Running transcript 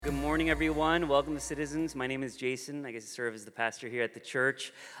morning, everyone. Welcome to Citizens. My name is Jason. I serve as the pastor here at the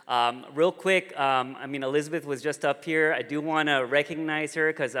church. Real quick, Elizabeth was just up here. I do want to recognize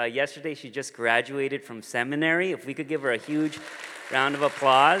her because yesterday she just graduated from seminary. If we could give her a huge round of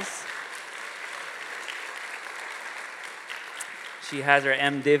applause. She has her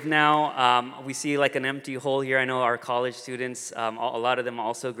MDiv now. We see like an empty hole here. I know our college students, a lot of them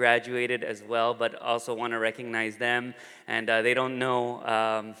also graduated as well, but also want to recognize them. And they don't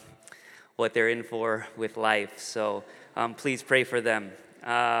know what they're in for with life. So please pray for them.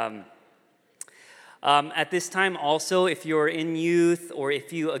 At this time also, if you're in youth or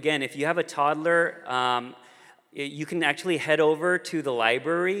if you have a toddler, you can actually head over to the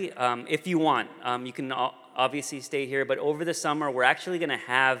library if you want. You can obviously stay here, but over the summer, we're actually going to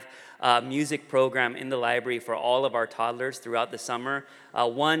have a music program in the library for all of our toddlers throughout the summer.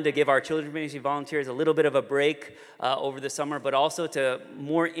 One, to give our children's ministry volunteers a little bit of a break over the summer, but also to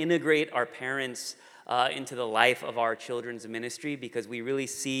more integrate our parents into the life of our children's ministry, because we really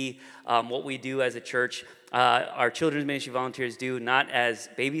see what we do as a church, our children's ministry volunteers do, not as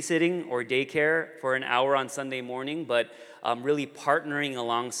babysitting or daycare for an hour on Sunday morning, but really partnering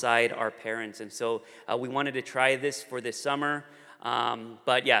alongside our parents. And so we wanted to try this for this summer.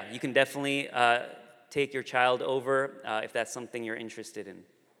 But yeah, you can definitely take your child over if that's something you're interested in.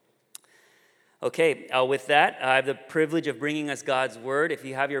 Okay, with that, I have the privilege of bringing us God's Word. If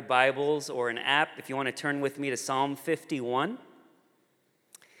you have your Bibles or an app, if you want to turn with me to Psalm 51.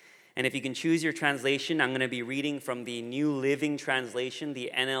 And if you can choose your translation, I'm going to be reading from the New Living Translation,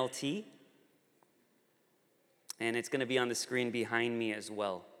 the NLT. And it's going to be on the screen behind me as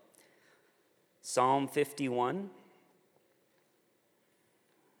well. Psalm 51.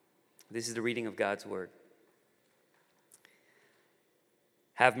 This is the reading of God's Word.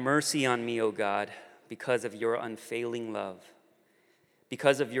 Have mercy on me, O God, because of your unfailing love.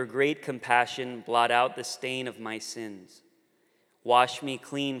 Because of your great compassion, blot out the stain of my sins. Wash me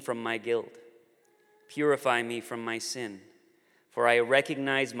clean from my guilt. Purify me from my sin. For I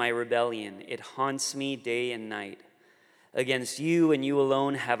recognize my rebellion. It haunts me day and night. Against you and you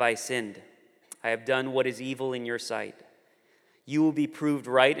alone have I sinned. I have done what is evil in your sight. You will be proved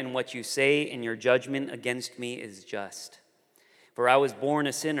right in what you say, and your judgment against me is just. For I was born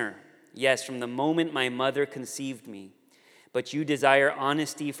a sinner, yes, from the moment my mother conceived me. But you desire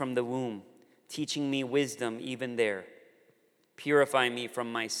honesty from the womb, teaching me wisdom even there. Purify me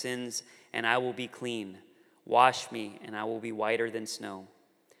from my sins, and I will be clean. Wash me, and I will be whiter than snow.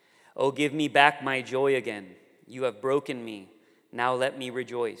 Oh, give me back my joy again. You have broken me. Now let me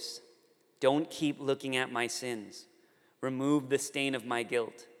rejoice. Don't keep looking at my sins. Remove the stain of my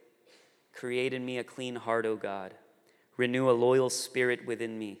guilt. Create in me a clean heart, O God. Renew a loyal spirit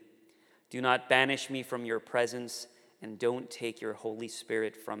within me. Do not banish me from your presence, and don't take your Holy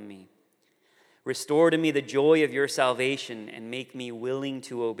Spirit from me. Restore to me the joy of your salvation, and make me willing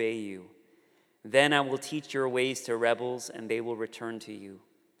to obey you. Then I will teach your ways to rebels, and they will return to you.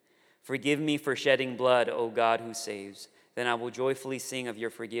 Forgive me for shedding blood, O God who saves. Then I will joyfully sing of your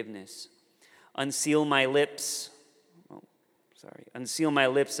forgiveness. Unseal my lips,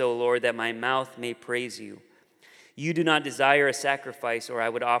 O Lord, that my mouth may praise you. You do not desire a sacrifice, or I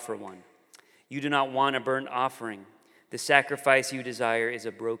would offer one. You do not want a burnt offering. The sacrifice you desire is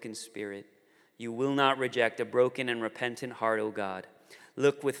a broken spirit. You will not reject a broken and repentant heart, O God.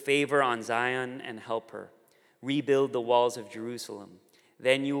 Look with favor on Zion and help her. Rebuild the walls of Jerusalem.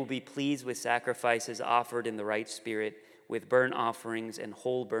 Then you will be pleased with sacrifices offered in the right spirit, with burnt offerings and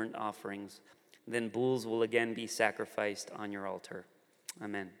whole burnt offerings. Then bulls will again be sacrificed on your altar.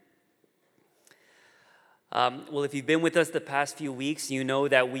 Amen. Well, if you've been with us the past few weeks, you know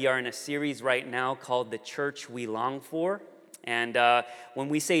that we are in a series right now called The Church We Long For. And when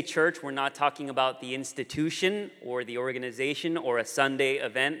we say church, we're not talking about the institution or the organization or a Sunday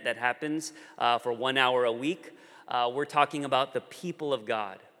event that happens for 1 hour a week. We're talking about the people of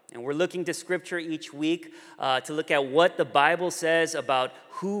God. And we're looking to Scripture each week to look at what the Bible says about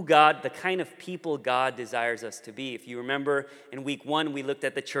who God, the kind of people God desires us to be. If you remember, in week 1, we looked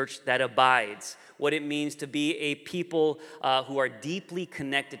at the church that abides, what it means to be a people who are deeply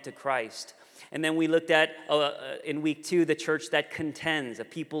connected to Christ. And then we looked at, in week 2, the church that contends, a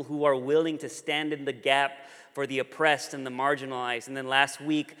people who are willing to stand in the gap for the oppressed and the marginalized. And then last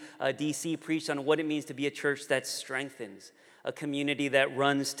week, DC preached on what it means to be a church that strengthens, a community that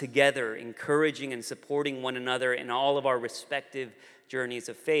runs together, encouraging and supporting one another in all of our respective journeys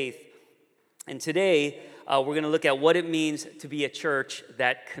of faith. And today, we're going to look at what it means to be a church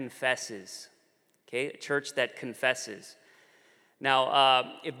that confesses. Okay, a church that confesses.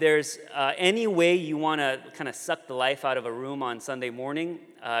 Now, if there's any way you want to kind of suck the life out of a room on Sunday morning,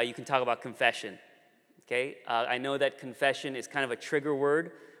 you can talk about confession. Okay, I know that confession is kind of a trigger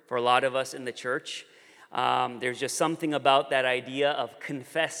word for a lot of us in the church. There's just something about that idea of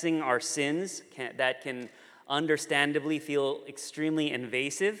confessing our sins that can understandably feel extremely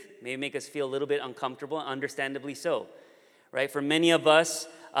invasive, maybe make us feel a little bit uncomfortable, understandably so. Right? For many of us,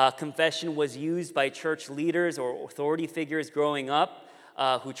 confession was used by church leaders or authority figures growing up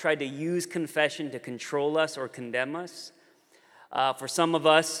who tried to use confession to control us or condemn us. For some of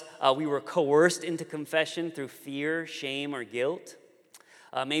us, we were coerced into confession through fear, shame, or guilt.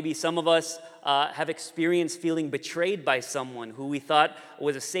 Maybe some of us have experienced feeling betrayed by someone who we thought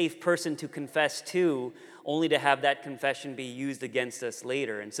was a safe person to confess to, only to have that confession be used against us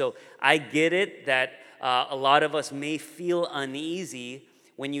later. And so I get it that a lot of us may feel uneasy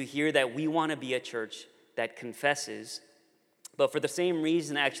when you hear that we want to be a church that confesses. But for the same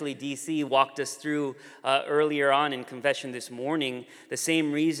reason, actually, DC walked us through earlier on in confession this morning, the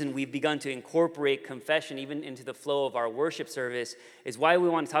same reason we've begun to incorporate confession even into the flow of our worship service is why we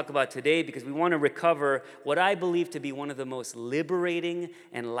want to talk about today, because we want to recover what I believe to be one of the most liberating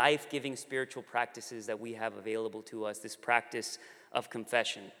and life-giving spiritual practices that we have available to us, this practice of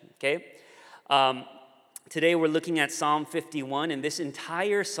confession, okay? Today we're looking at Psalm 51, and this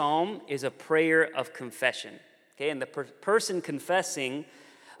entire psalm is a prayer of confession. Okay, and the person confessing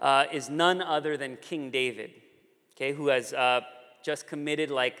is none other than King David, okay, who has just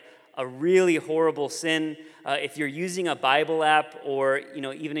committed like a really horrible sin. If you're using a Bible app or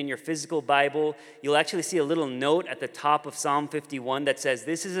even in your physical Bible, you'll actually see a little note at the top of Psalm 51 that says,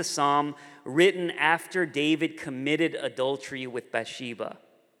 this is a psalm written after David committed adultery with Bathsheba.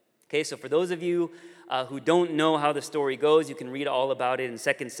 Okay, so for those of you who don't know how the story goes, you can read all about it in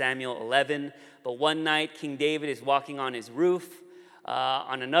 2 Samuel 11. But one night, King David is walking on his roof.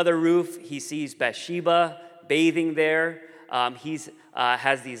 On another roof, he sees Bathsheba bathing there. He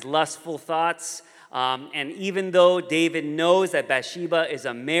has these lustful thoughts. And even though David knows that Bathsheba is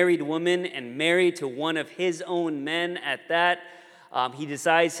a married woman and married to one of his own men at that, he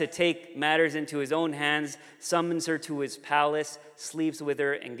decides to take matters into his own hands, summons her to his palace, sleeps with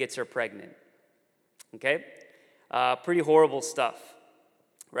her, and gets her pregnant. Okay? Pretty horrible stuff,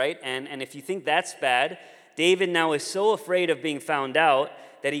 right? And if you think that's bad, David now is so afraid of being found out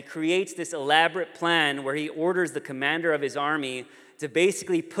that he creates this elaborate plan where he orders the commander of his army to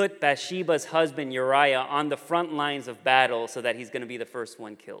basically put Bathsheba's husband Uriah on the front lines of battle so that he's going to be the first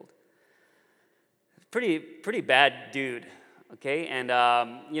one killed. Pretty bad dude. Okay, and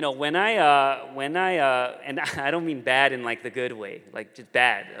when I and I don't mean bad in like the good way, like just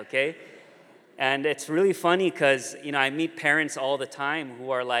bad. Okay. And it's really funny because, I meet parents all the time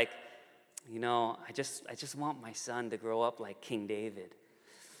who are like, I just want my son to grow up like King David.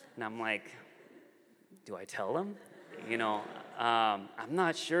 And I'm like, do I tell him? I'm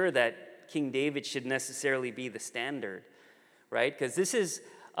not sure that King David should necessarily be the standard, right? Because this is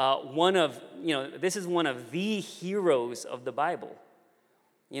one of the heroes of the Bible.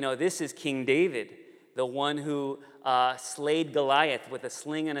 This is King David, the one who slayed Goliath with a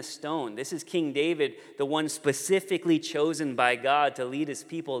sling and a stone. This is King David, the one specifically chosen by God to lead his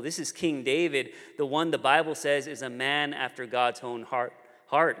people. This is King David, the one the Bible says is a man after God's own heart.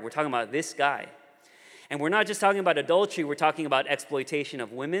 We're talking about this guy. And we're not just talking about adultery, we're talking about exploitation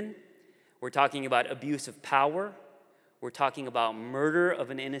of women. We're talking about abuse of power. We're talking about murder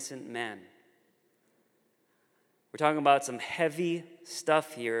of an innocent man. We're talking about some heavy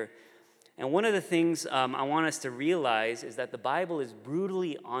stuff here. And one of the things I want us to realize is that the Bible is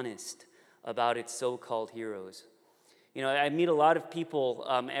brutally honest about its so-called heroes. I meet a lot of people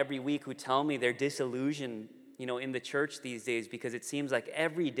every week who tell me they're disillusioned, in the church these days because it seems like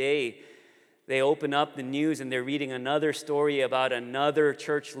every day they open up the news and they're reading another story about another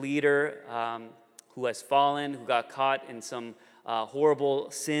church leader who has fallen, who got caught in some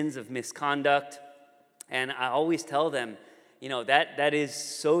horrible sins of misconduct. And I always tell them, that is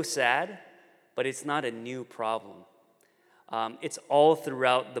so sad, but it's not a new problem. It's all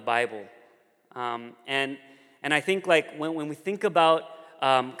throughout the Bible. And I think like when we think about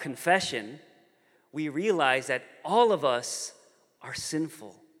confession, we realize that all of us are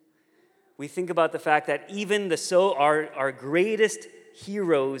sinful. We think about the fact that even our greatest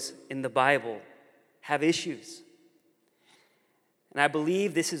heroes in the Bible have issues. And I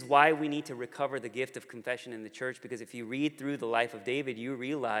believe this is why we need to recover the gift of confession in the church, because if you read through the life of David, you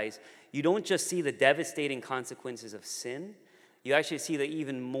realize you don't just see the devastating consequences of sin, you actually see the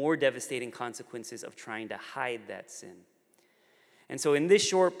even more devastating consequences of trying to hide that sin. And so in this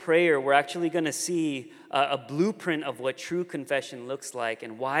short prayer, we're actually going to see a blueprint of what true confession looks like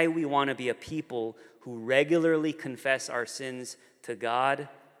and why we want to be a people who regularly confess our sins to God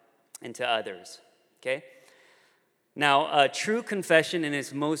and to others. Okay? Now, a true confession in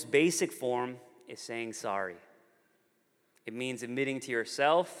its most basic form is saying sorry. It means admitting to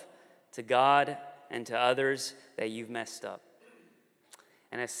yourself, to God, and to others that you've messed up.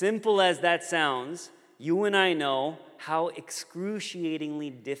 And as simple as that sounds, you and I know how excruciatingly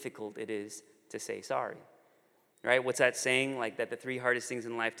difficult it is to say sorry. Right? What's that saying? Like that the three hardest things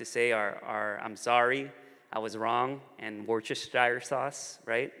in life to say are I'm sorry, I was wrong, and Worcestershire sauce,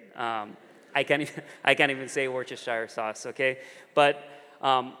 right? I can't even say Worcestershire sauce, okay? But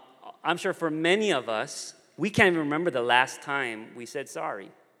I'm sure for many of us, we can't even remember the last time we said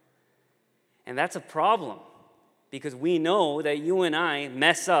sorry. And that's a problem because we know that you and I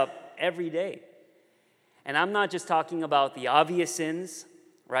mess up every day. And I'm not just talking about the obvious sins,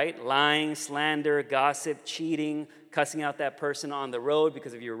 right? Lying, slander, gossip, cheating, cussing out that person on the road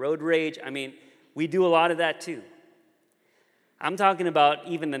because of your road rage. I mean, we do a lot of that too. I'm talking about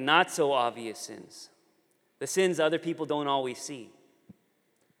even the not so obvious sins, the sins other people don't always see.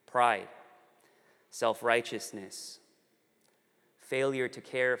 Pride, self-righteousness, failure to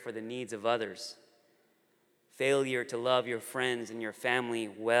care for the needs of others, failure to love your friends and your family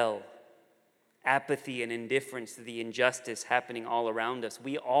well, apathy and indifference to the injustice happening all around us.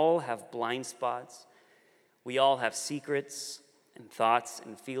 We all have blind spots. We all have secrets and thoughts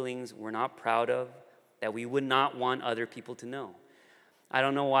and feelings we're not proud of that we would not want other people to know. I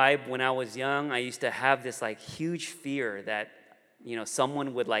don't know why, when I was young, I used to have this huge fear that,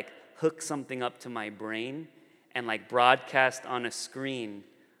 someone would hook something up to my brain and broadcast on a screen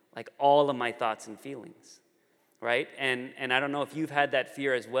all of my thoughts and feelings, right? And I don't know if you've had that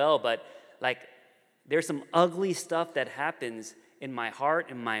fear as well, but there's some ugly stuff that happens in my heart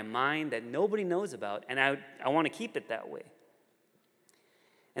and my mind that nobody knows about, and I want to keep it that way.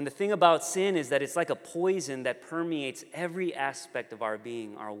 And the thing about sin is that it's like a poison that permeates every aspect of our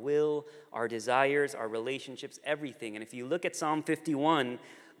being, our will, our desires, our relationships, everything. And if you look at Psalm 51,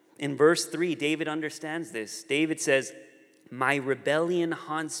 in verse 3, David understands this. David says, "My rebellion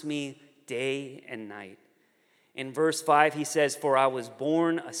haunts me day and night." In verse 5, he says, "For I was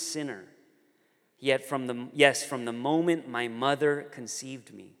born a sinner, yet from the moment my mother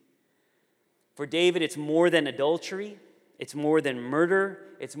conceived me." For David, it's more than adultery. It's more than murder.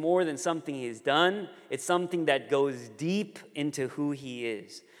 It's more than something he's done. It's something that goes deep into who he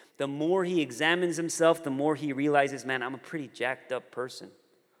is. The more he examines himself, the more he realizes, man, I'm a pretty jacked up person.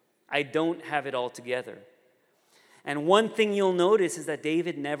 I don't have it all together. And one thing you'll notice is that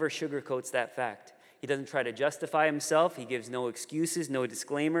David never sugarcoats that fact. He doesn't try to justify himself. He gives no excuses, no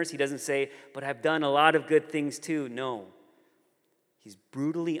disclaimers. He doesn't say, but I've done a lot of good things too. No. He's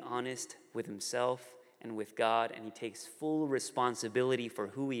brutally honest with himself and with God, and he takes full responsibility for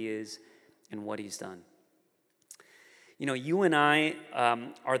who he is and what he's done. You and I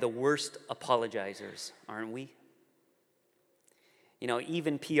are the worst apologizers, aren't we?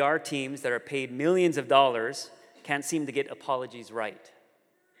 Even PR teams that are paid millions of dollars can't seem to get apologies right.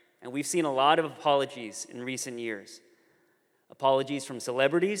 And we've seen a lot of apologies in recent years. Apologies from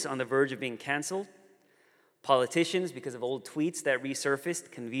celebrities on the verge of being canceled, politicians because of old tweets that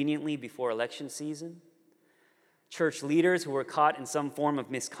resurfaced conveniently before election season, church leaders who were caught in some form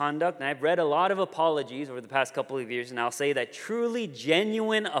of misconduct. And I've read a lot of apologies over the past couple of years, and I'll say that truly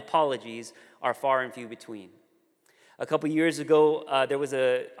genuine apologies are far and few between. A couple years ago, there was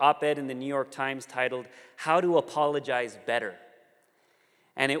an op-ed in the New York Times titled, "How to Apologize Better."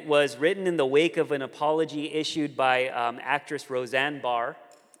 And it was written in the wake of an apology issued by actress Roseanne Barr.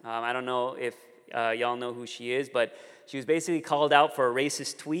 I don't know if y'all know who she is, but she was basically called out for a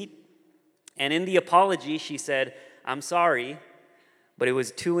racist tweet. And in the apology, she said, "I'm sorry, but it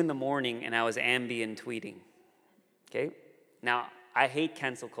was 2 a.m. and I was Ambien tweeting." Okay? Now, I hate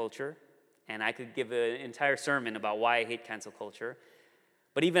cancel culture, and I could give an entire sermon about why I hate cancel culture.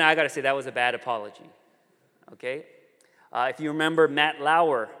 But even I got to say that was a bad apology. Okay? If you remember Matt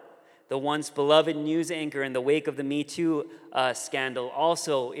Lauer, the once beloved news anchor in the wake of the Me Too scandal,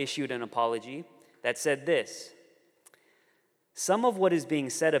 also issued an apology that said this: "Some of what is being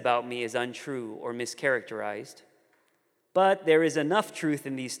said about me is untrue or mischaracterized, but there is enough truth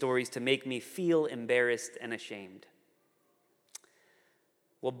in these stories to make me feel embarrassed and ashamed."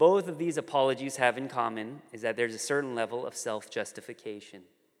 Well, both of these apologies have in common is that there's a certain level of self-justification.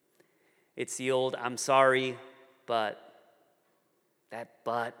 It's the old, "I'm sorry, but..." That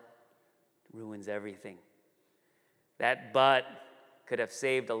 "but" ruins everything. That "but" could have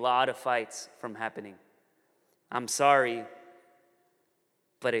saved a lot of fights from happening. "I'm sorry,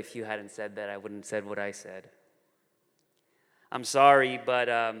 but if you hadn't said that, I wouldn't have said what I said. I'm sorry, but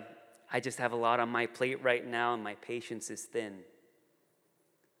I just have a lot on my plate right now and my patience is thin."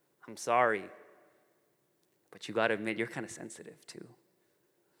 I'm sorry. But you got to admit, you're kind of sensitive too.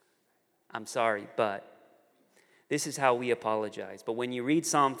 I'm sorry, but this is how we apologize. But when you read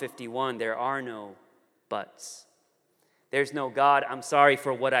Psalm 51, there are no buts. There's no, God, I'm sorry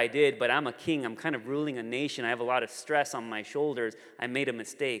for what I did, but I'm a king. I'm kind of ruling a nation. I have a lot of stress on my shoulders. I made a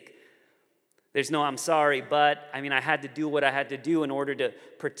mistake. There's no, I'm sorry, but, I had to do what I had to do in order to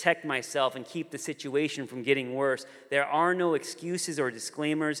protect myself and keep the situation from getting worse. There are no excuses or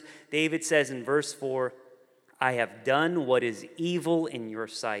disclaimers. David says in verse 4, I have done what is evil in your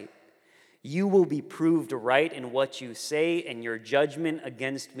sight. You will be proved right in what you say, and your judgment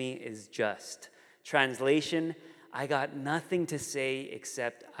against me is just. Translation, I got nothing to say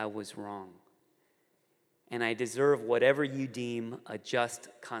except I was wrong. And I deserve whatever you deem a just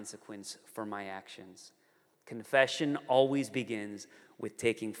consequence for my actions. Confession always begins with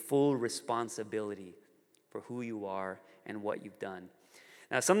taking full responsibility for who you are and what you've done.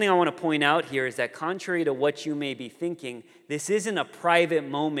 Now, something I want to point out here is that contrary to what you may be thinking, this isn't a private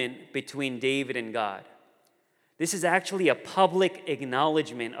moment between David and God. This is actually a public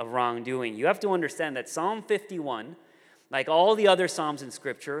acknowledgement of wrongdoing. You have to understand that Psalm 51, like all the other Psalms in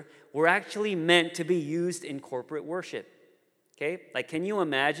Scripture, were actually meant to be used in corporate worship. Okay? Like, can you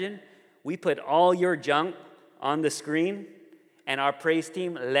imagine we put all your junk on the screen and our praise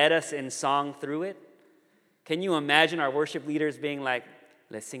team led us in song through it? Can you imagine our worship leaders being like,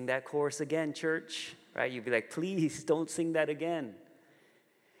 let's sing that chorus again, church, right? You'd be like, please don't sing that again.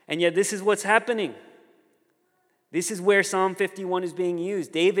 And yet this is what's happening. This is where Psalm 51 is being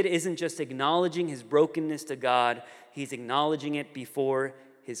used. David isn't just acknowledging his brokenness to God, he's acknowledging it before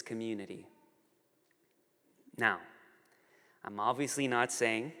his community. Now, I'm obviously not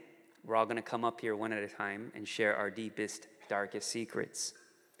saying we're all going to come up here one at a time and share our deepest, darkest secrets.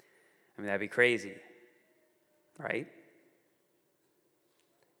 That'd be crazy, right?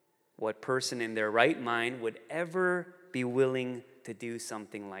 What person in their right mind would ever be willing to do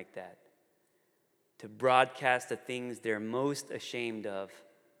something like that? To broadcast the things they're most ashamed of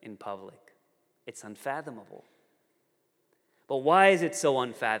in public. It's unfathomable. But why is it so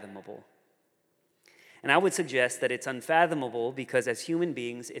unfathomable? And I would suggest that it's unfathomable because as human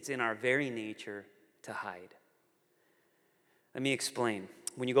beings, it's in our very nature to hide. Let me explain.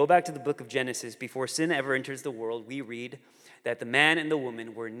 When you go back to the book of Genesis, before sin ever enters the world, we read that the man and the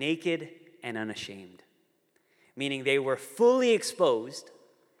woman were naked and unashamed, meaning they were fully exposed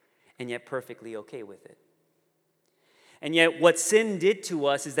and yet perfectly okay with it. And yet what sin did to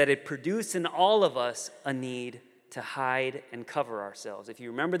us is that it produced in all of us a need to hide and cover ourselves. If you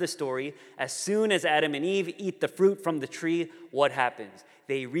remember the story, as soon as Adam and Eve eat the fruit from the tree, what happens?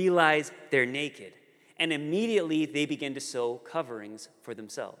 They realize they're naked, and immediately they begin to sew coverings for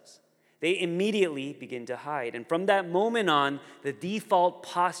themselves. They immediately begin to hide. And from that moment on, the default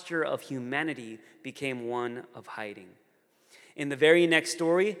posture of humanity became one of hiding. In the very next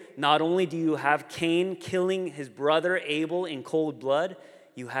story, not only do you have Cain killing his brother Abel in cold blood,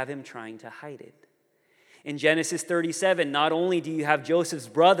 you have him trying to hide it. In Genesis 37, not only do you have Joseph's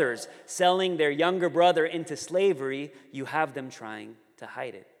brothers selling their younger brother into slavery, you have them trying to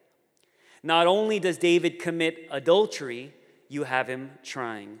hide it. Not only does David commit adultery, you have him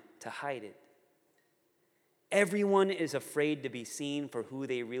trying to hide it. Everyone is afraid to be seen for who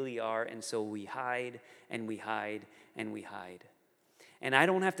they really are, and so we hide and we hide and we hide. And I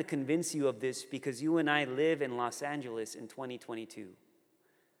don't have to convince you of this because you and I live in Los Angeles in 2022.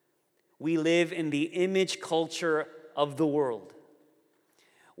 We live in the image culture of the world,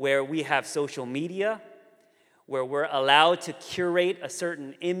 where we have social media, where we're allowed to curate a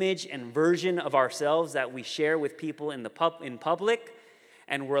certain image and version of ourselves that we share with people in public,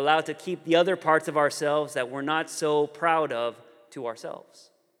 and we're allowed to keep the other parts of ourselves that we're not so proud of to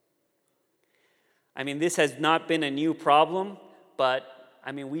ourselves. This has not been a new problem, but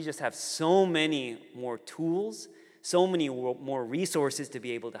we just have so many more tools, so many more resources to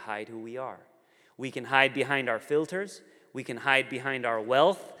be able to hide who we are. We can hide behind our filters, we can hide behind our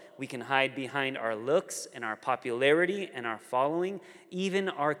wealth, we can hide behind our looks and our popularity and our following. Even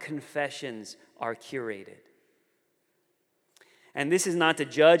our confessions are curated. And this is not to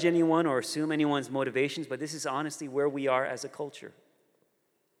judge anyone or assume anyone's motivations, but this is honestly where we are as a culture.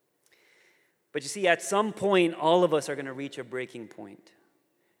 But you see, at some point, all of us are going to reach a breaking point.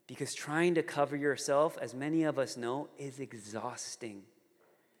 Because trying to cover yourself, as many of us know, is exhausting.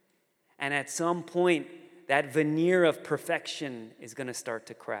 And at some point, that veneer of perfection is going to start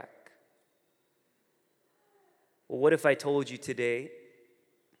to crack. Well, what if I told you today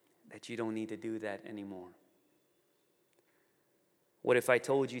that you don't need to do that anymore? What if I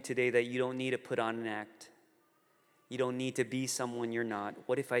told you today that you don't need to put on an act? You don't need to be someone you're not.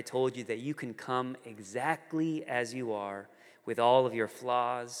 What if I told you that you can come exactly as you are, with all of your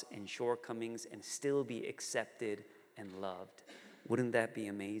flaws and shortcomings, and still be accepted and loved? Wouldn't that be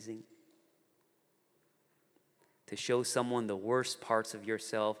amazing? To show someone the worst parts of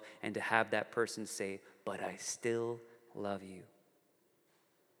yourself and to have that person say, "But I still love you."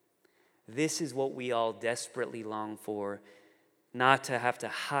 This is what we all desperately long for, not to have to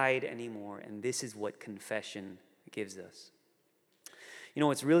hide anymore, and this is what confession gives us. You know,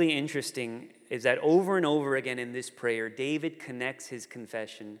 what's really interesting is that over and over again in this prayer, David connects his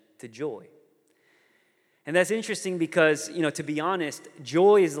confession to joy. And that's interesting because, to be honest,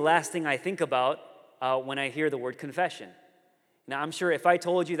 joy is the last thing I think about when I hear the word confession. Now, I'm sure if I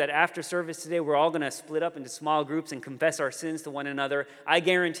told you that after service today, we're all going to split up into small groups and confess our sins to one another, I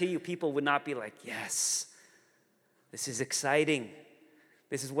guarantee you people would not be like, "Yes, this is exciting.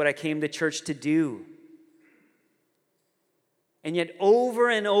 This is what I came to church to do." And yet, over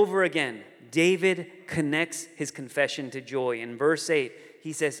and over again, David connects his confession to joy. In verse 8,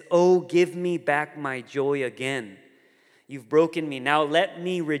 he says, "Oh, give me back my joy again. You've broken me. Now let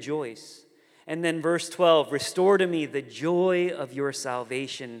me rejoice." And then verse 12, "Restore to me the joy of your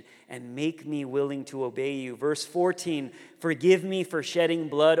salvation and make me willing to obey you." Verse 14, "Forgive me for shedding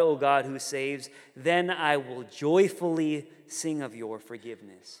blood, O God who saves. Then I will joyfully sing of your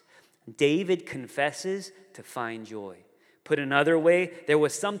forgiveness." David confesses to find joy. Put another way, there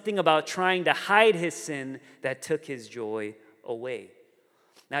was something about trying to hide his sin that took his joy away.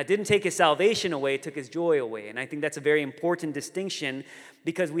 Now, it didn't take his salvation away, it took his joy away. And I think that's a very important distinction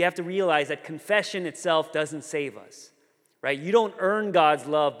because we have to realize that confession itself doesn't save us, right? You don't earn God's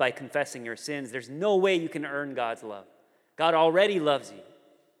love by confessing your sins. There's no way you can earn God's love. God already loves you.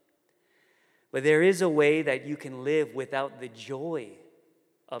 But there is a way that you can live without the joy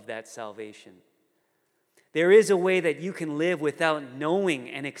of that salvation. There is a way that you can live without knowing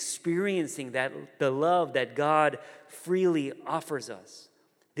and experiencing the love that God freely offers us.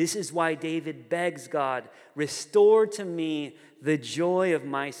 This is why David begs God, "Restore to me the joy of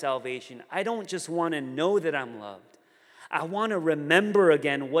my salvation." I don't just want to know that I'm loved. I want to remember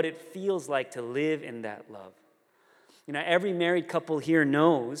again what it feels like to live in that love. Every married couple here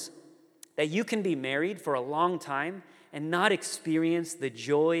knows that you can be married for a long time and not experience the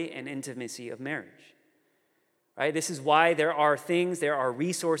joy and intimacy of marriage. Right? This is why there are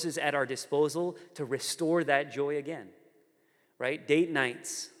resources at our disposal to restore that joy again. Right? Date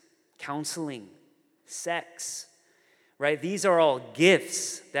nights, counseling, sex. Right? These are all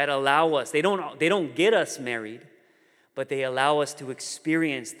gifts that allow us. They don't get us married, but they allow us to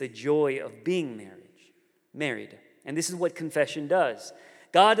experience the joy of being married. And this is what confession does.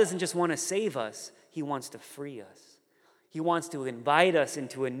 God doesn't just want to save us, he wants to free us. He wants to invite us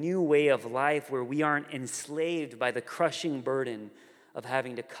into a new way of life where we aren't enslaved by the crushing burden of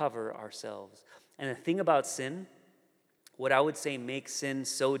having to cover ourselves. And the thing about sin, what I would say makes sin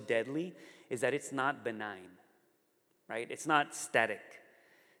so deadly, is that it's not benign, right? It's not static.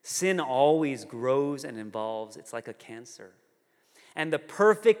 Sin always grows and evolves. It's like a cancer. And the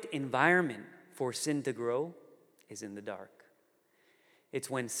perfect environment for sin to grow is in the dark. It's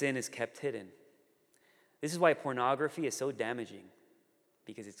when sin is kept hidden. This is why pornography is so damaging,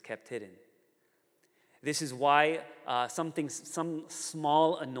 because it's kept hidden. This is why some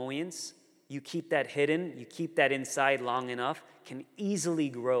small annoyance, you keep that hidden, you keep that inside long enough, can easily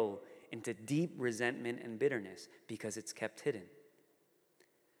grow into deep resentment and bitterness because it's kept hidden.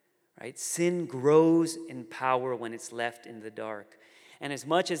 Right? Sin grows in power when it's left in the dark. And as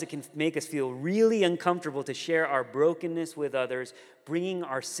much as it can make us feel really uncomfortable to share our brokenness with others, bringing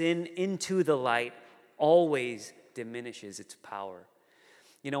our sin into the light always diminishes its power.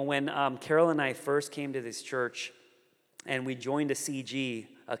 When Carol and I first came to this church and we joined a CG,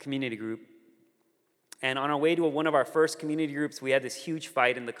 a community group, and on our way to one of our first community groups, we had this huge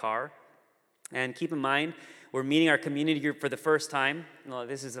fight in the car. And keep in mind, we're meeting our community group for the first time.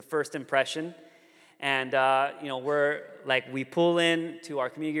 This is a first impression. And, we pull in to our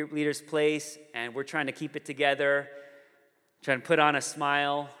community group leader's place, and we're trying to keep it together, trying to put on a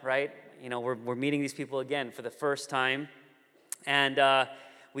smile, right? We're meeting these people again for the first time. And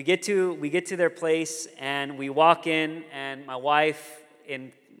we get to their place, and we walk in, and my wife,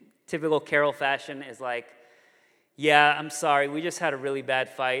 in typical Carol fashion, is like, "Yeah, I'm sorry, we just had a really bad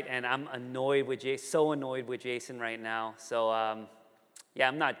fight, and I'm so annoyed with Jason right now. So, I'm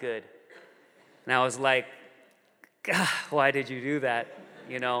not good." And I was like, "God, why did you do that?"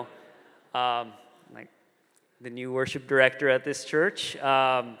 Like the new worship director at this church.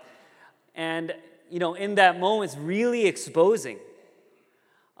 And in that moment, it's really exposing.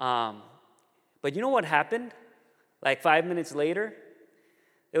 But you know what happened? Like 5 minutes later,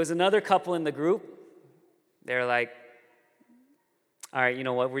 there was another couple in the group. They're like, all right, you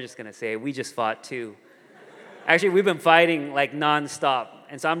know what? We're just going to say it. We just fought too. Actually, we've been fighting like nonstop.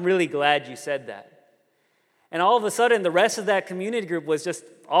 And so I'm really glad you said that. And all of a sudden, the rest of that community group was just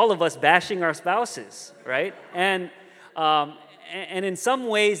all of us bashing our spouses, right? And in some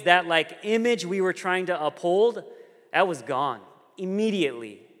ways, that like image we were trying to uphold, that was gone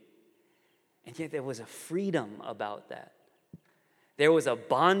immediately. And yet there was a freedom about that. There was a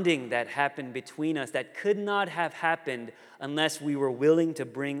bonding that happened between us that could not have happened unless we were willing to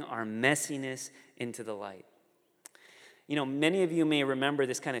bring our messiness into the light. You know, many of you may remember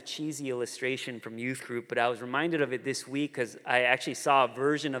this kind of cheesy illustration from youth group, but I was reminded of it this week because I actually saw a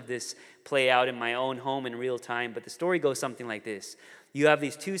version of this play out in my own home in real time. But the story goes something like this. You have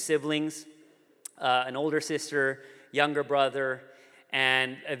these two siblings, an older sister, younger brother,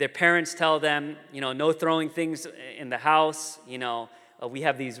 and their parents tell them, you know, no throwing things in the house. You know, we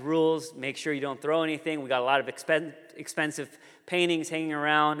have these rules. Make sure you don't throw anything. We got a lot of expensive paintings hanging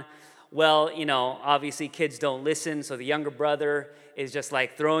around. Well, you know, obviously kids don't listen, so the younger brother is just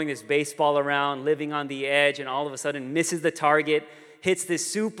like throwing this baseball around, living on the edge, and all of a sudden misses the target, hits this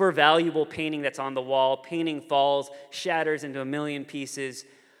super valuable painting that's on the wall. Painting falls, shatters into a million pieces.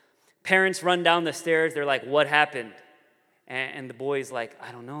 Parents run down the stairs. They're like, what happened? And the boy's like,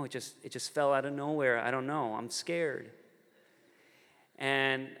 I don't know. It just fell out of nowhere. I don't know. I'm scared.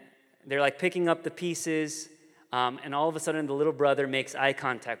 And they're like picking up the pieces. And all of a sudden, the little brother makes eye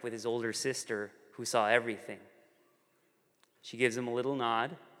contact with his older sister who saw everything. She gives him a little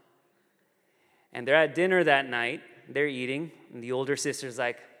nod. And they're at dinner that night. They're eating. And the older sister's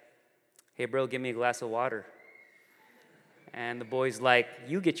like, hey, bro, give me a glass of water. And the boy's like,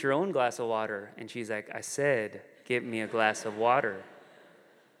 you get your own glass of water. And she's like, I said, get me a glass of water.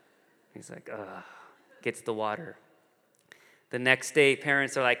 He's like, ugh, gets the water. The next day,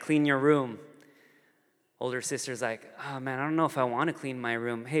 parents are like, clean your room. Older sister's like, oh man, I don't know if I want to clean my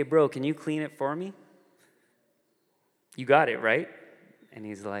room. Hey bro, can you clean it for me? You got it, right? And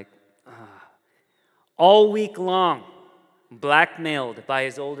he's like, all week long, blackmailed by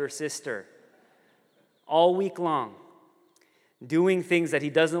his older sister. All week long, doing things that he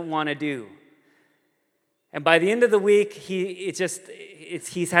doesn't want to do. And by the end of the week,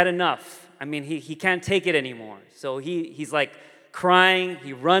 he's had enough. I mean, he can't take it anymore. So he's like crying.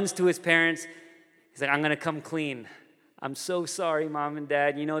 He runs to his parents. He's like, I'm going to come clean. I'm so sorry, Mom and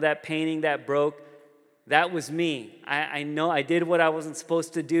Dad. You know that painting that broke? That was me. I know I did what I wasn't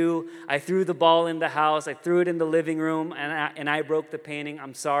supposed to do. I threw the ball in the house. I threw it in the living room, and I broke the painting.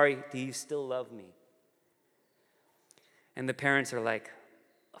 I'm sorry. Do you still love me? And the parents are like,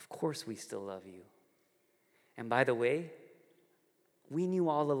 of course we still love you. And by the way, we knew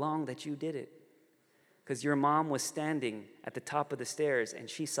all along that you did it because your mom was standing at the top of the stairs, and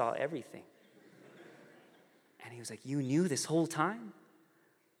she saw everything. And he was like, you knew this whole time?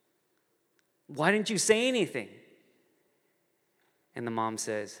 Why didn't you say anything? And the mom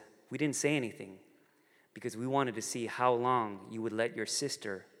says, we didn't say anything because we wanted to see how long you would let your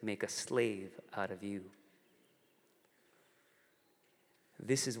sister make a slave out of you.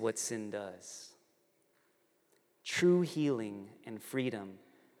 This is what sin does. True healing and freedom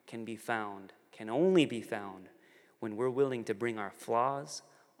can only be found when we're willing to bring our flaws,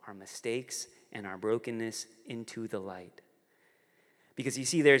 our mistakes, and our brokenness into the light. Because you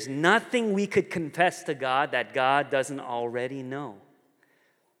see, there's nothing we could confess to God that God doesn't already know.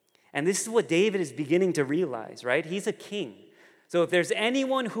 And this is what David is beginning to realize, right? He's a king. So if there's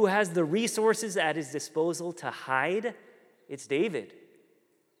anyone who has the resources at his disposal to hide, it's David.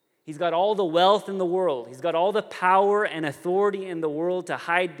 He's got all the wealth in the world. He's got all the power and authority in the world to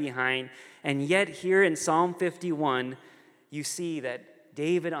hide behind. And yet here in Psalm 51, you see that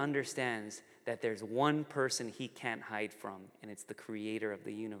David understands that there's one person he can't hide from, and it's the creator of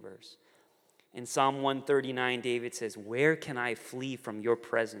the universe. In Psalm 139, David says, where can I flee from your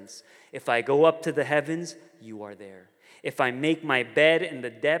presence? If I go up to the heavens, you are there. If I make my bed in the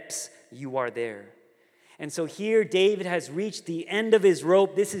depths, you are there. And so here David has reached the end of his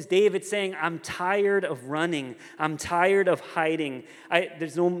rope. This is David saying, I'm tired of running. I'm tired of hiding.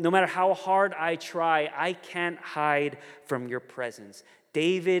 No matter how hard I try, I can't hide from your presence.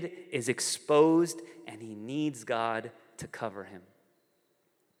 David is exposed and he needs God to cover him.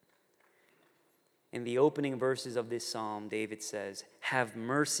 In the opening verses of this psalm, David says, have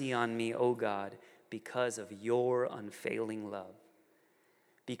mercy on me, O God, because of your unfailing love.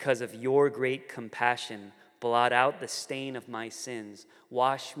 Because of your great compassion, blot out the stain of my sins.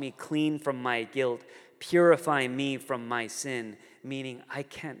 Wash me clean from my guilt. Purify me from my sin. Meaning, I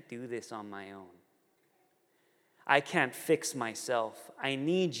can't do this on my own. I can't fix myself. I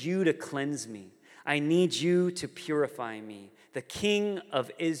need you to cleanse me. I need you to purify me. The King of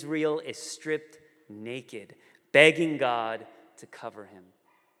Israel is stripped naked, begging God to cover him.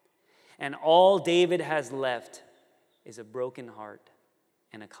 And all David has left is a broken heart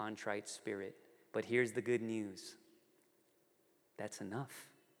and a contrite spirit. But here's the good news. That's enough.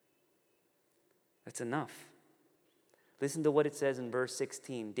 That's enough. Listen to what it says in verse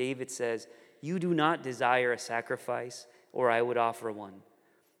 16. David says, "You do not desire a sacrifice, or I would offer one.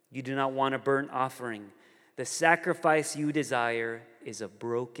 You do not want a burnt offering. The sacrifice you desire is a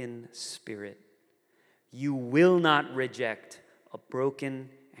broken spirit. You will not reject a broken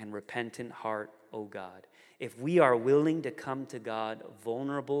and repentant heart, O God." If we are willing to come to God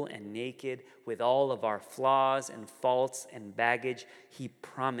vulnerable and naked with all of our flaws and faults and baggage, he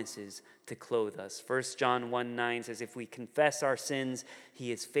promises to clothe us. 1 John 1:9 says, if we confess our sins,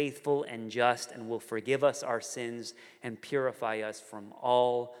 he is faithful and just and will forgive us our sins and purify us from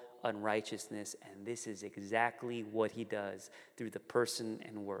all unrighteousness. And this is exactly what he does through the person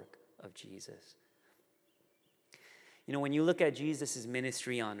and work of Jesus. You know, when you look at Jesus'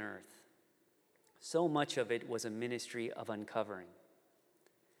 ministry on earth, so much of it was a ministry of uncovering.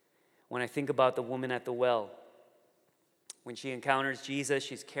 When I think about the woman at the well, when she encounters Jesus,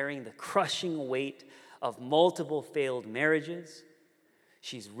 she's carrying the crushing weight of multiple failed marriages.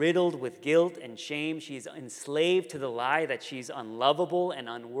 She's riddled with guilt and shame. She's enslaved to the lie that she's unlovable and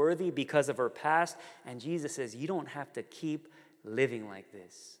unworthy because of her past. And Jesus says, you don't have to keep living like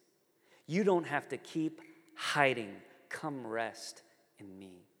this. You don't have to keep hiding. Come rest in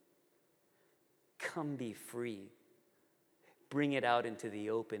me. Come be free. Bring it out into the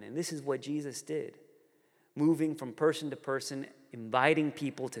open. And this is what Jesus did. Moving from person to person, inviting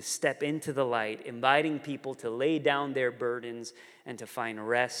people to step into the light, inviting people to lay down their burdens and to find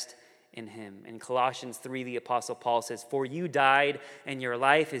rest in him. In Colossians 3, the Apostle Paul says, "For you died, and your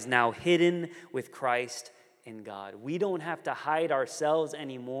life is now hidden with Christ in God." We don't have to hide ourselves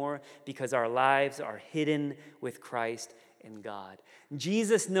anymore because our lives are hidden with Christ in God.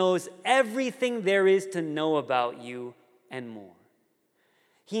 Jesus knows everything there is to know about you and more.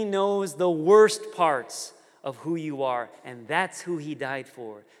 He knows the worst parts of who you are, and that's who he died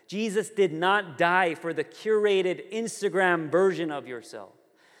for. Jesus did not die for the curated Instagram version of yourself.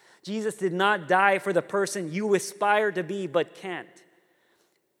 Jesus did not die for the person you aspire to be but can't.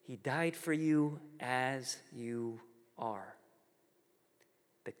 He died for you as you are.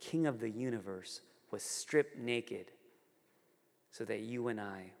 The King of the universe was stripped naked so that you and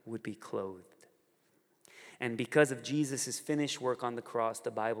I would be clothed. And because of Jesus' finished work on the cross, the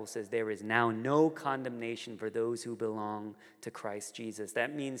Bible says there is now no condemnation for those who belong to Christ Jesus.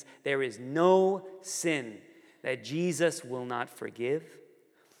 That means there is no sin that Jesus will not forgive.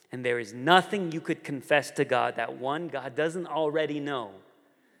 And there is nothing you could confess to God that, one, God doesn't already know,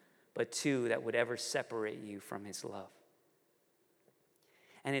 but two, that would ever separate you from his love.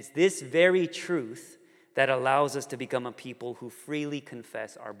 And it's this very truth that allows us to become a people who freely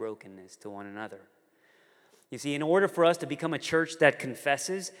confess our brokenness to one another. You see, in order for us to become a church that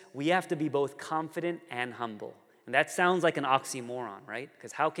confesses, we have to be both confident and humble. And that sounds like an oxymoron, right?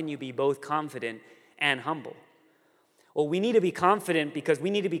 Because how can you be both confident and humble? Well, we need to be confident because we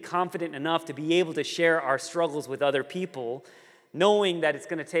need to be confident enough to be able to share our struggles with other people, knowing that it's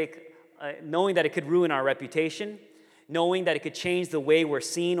going to take, knowing that it could ruin our reputation, knowing that it could change the way we're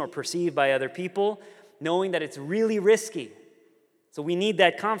seen or perceived by other people, knowing that it's really risky. So we need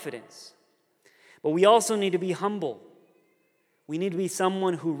that confidence. But we also need to be humble. We need to be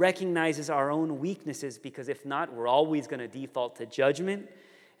someone who recognizes our own weaknesses, because if not, we're always going to default to judgment,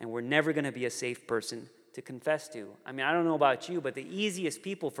 and we're never going to be a safe person to confess to. I mean, I don't know about you, but the easiest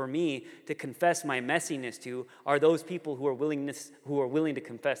people for me to confess my messiness to are those people who are willing to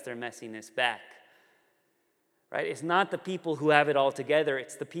confess their messiness back. Right? It's not the people who have it all together.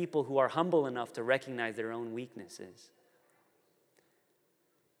 It's the people who are humble enough to recognize their own weaknesses.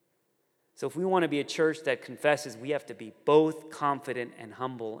 So if we want to be a church that confesses, we have to be both confident and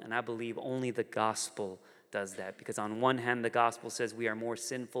humble. And I believe only the gospel does that. Because on one hand, the gospel says we are more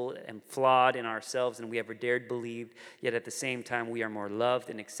sinful and flawed in ourselves than we ever dared believe. Yet at the same time, we are more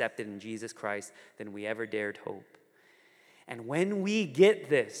loved and accepted in Jesus Christ than we ever dared hope. And when we get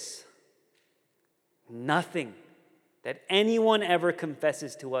this, nothing that anyone ever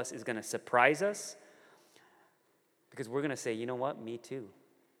confesses to us is going to surprise us, because we're going to say, you know what, me too.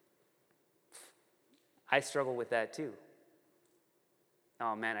 I struggle with that too.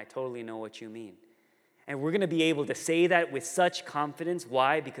 Oh man, I totally know what you mean. And we're going to be able to say that with such confidence.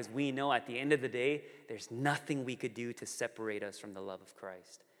 Why? Because we know at the end of the day, there's nothing we could do to separate us from the love of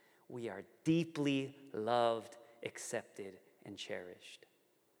Christ. We are deeply loved accepted and cherished.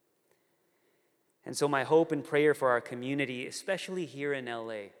 And so my hope and prayer for our community, especially here in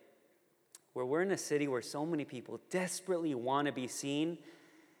LA, where we're in a city where so many people desperately want to be seen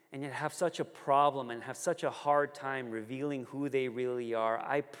and yet have such a problem and have such a hard time revealing who they really are,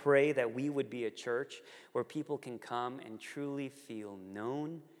 I pray that we would be a church where people can come and truly feel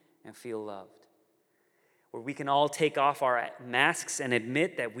known and feel loved. Where we can all take off our masks and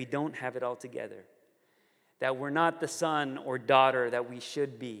admit that we don't have it all together. That we're not the son or daughter that we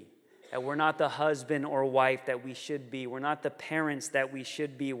should be. That we're not the husband or wife that we should be. We're not the parents that we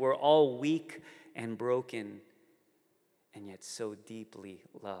should be. We're all weak and broken and yet so deeply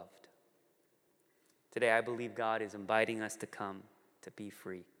loved. Today, I believe God is inviting us to come to be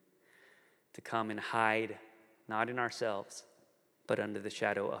free, to come and hide, not in ourselves, but under the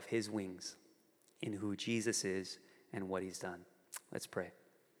shadow of his wings, in who Jesus is and what he's done. Let's pray.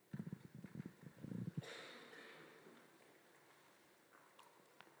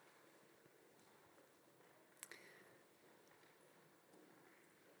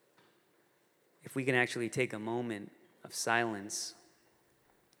 If we can actually take a moment of silence.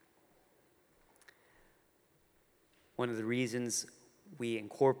 One of the reasons we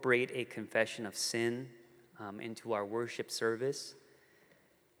incorporate a confession of sin into our worship service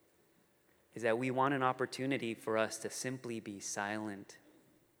is that we want an opportunity for us to simply be silent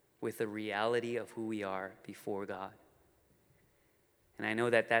with the reality of who we are before God. And I know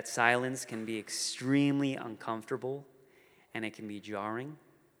that that silence can be extremely uncomfortable and it can be jarring.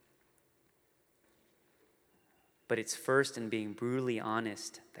 But it's first in being brutally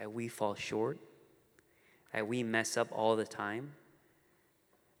honest that we fall short, that we mess up all the time,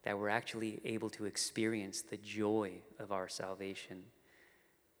 that we're actually able to experience the joy of our salvation.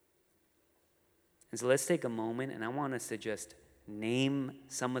 And so let's take a moment, and I want us to just name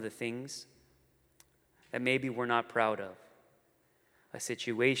some of the things that maybe we're not proud of. A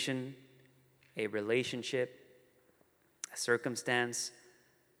situation, a relationship, a circumstance,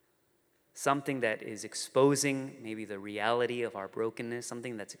 something that is exposing maybe the reality of our brokenness,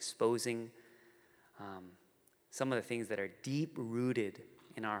 something that's exposing some of the things that are deep-rooted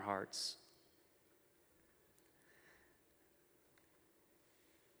in our hearts.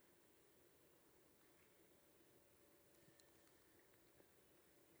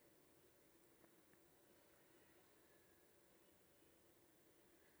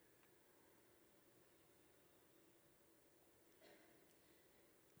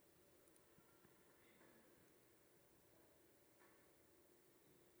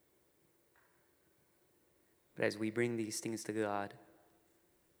 But as we bring these things to God,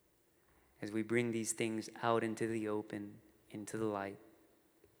 as we bring these things out into the open, into the light,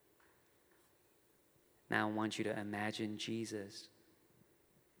 now I want you to imagine Jesus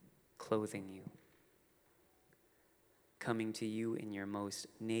clothing you, coming to you in your most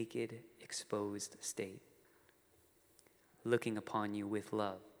naked, exposed state, looking upon you with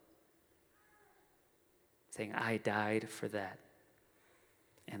love, saying, I died for that,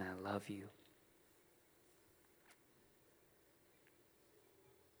 and I love you.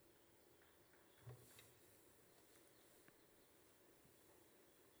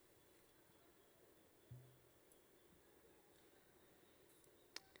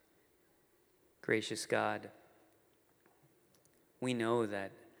 Gracious God, we know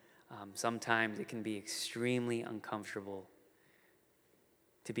that sometimes it can be extremely uncomfortable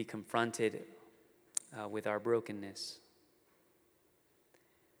to be confronted with our brokenness.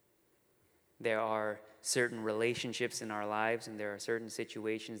 There are certain relationships in our lives and there are certain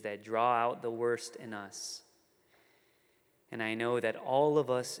situations that draw out the worst in us. And I know that all of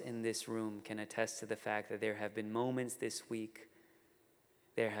us in this room can attest to the fact that there have been moments this week,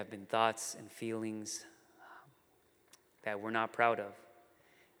 there have been thoughts and feelings that we're not proud of,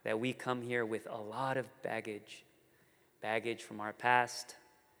 that we come here with a lot of baggage from our past,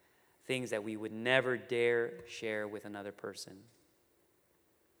 things that we would never dare share with another person.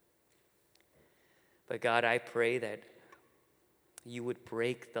 But God, I pray that you would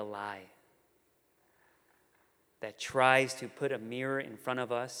break the lie that tries to put a mirror in front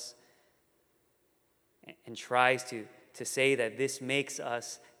of us and tries to say that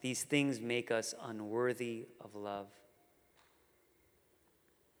these things make us unworthy of love.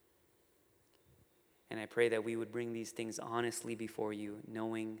 And I pray that we would bring these things honestly before you,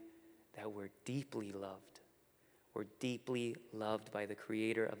 knowing that we're deeply loved. We're deeply loved by the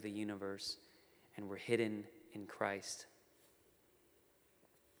Creator of the universe, and we're hidden in Christ.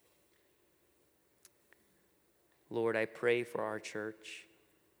 Lord, I pray for our church.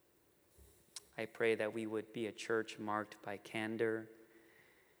 I pray that we would be a church marked by candor,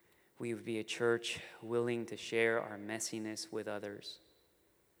 we would be a church willing to share our messiness with others,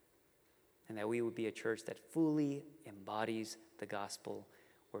 and that we would be a church that fully embodies the gospel,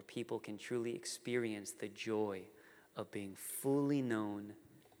 where people can truly experience the joy of being fully known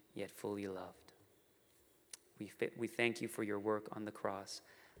yet fully loved. We thank you for your work on the cross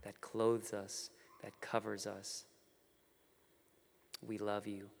that clothes us, that covers us. We love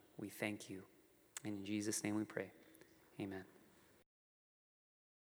you. We thank you. And in Jesus' name we pray. Amen.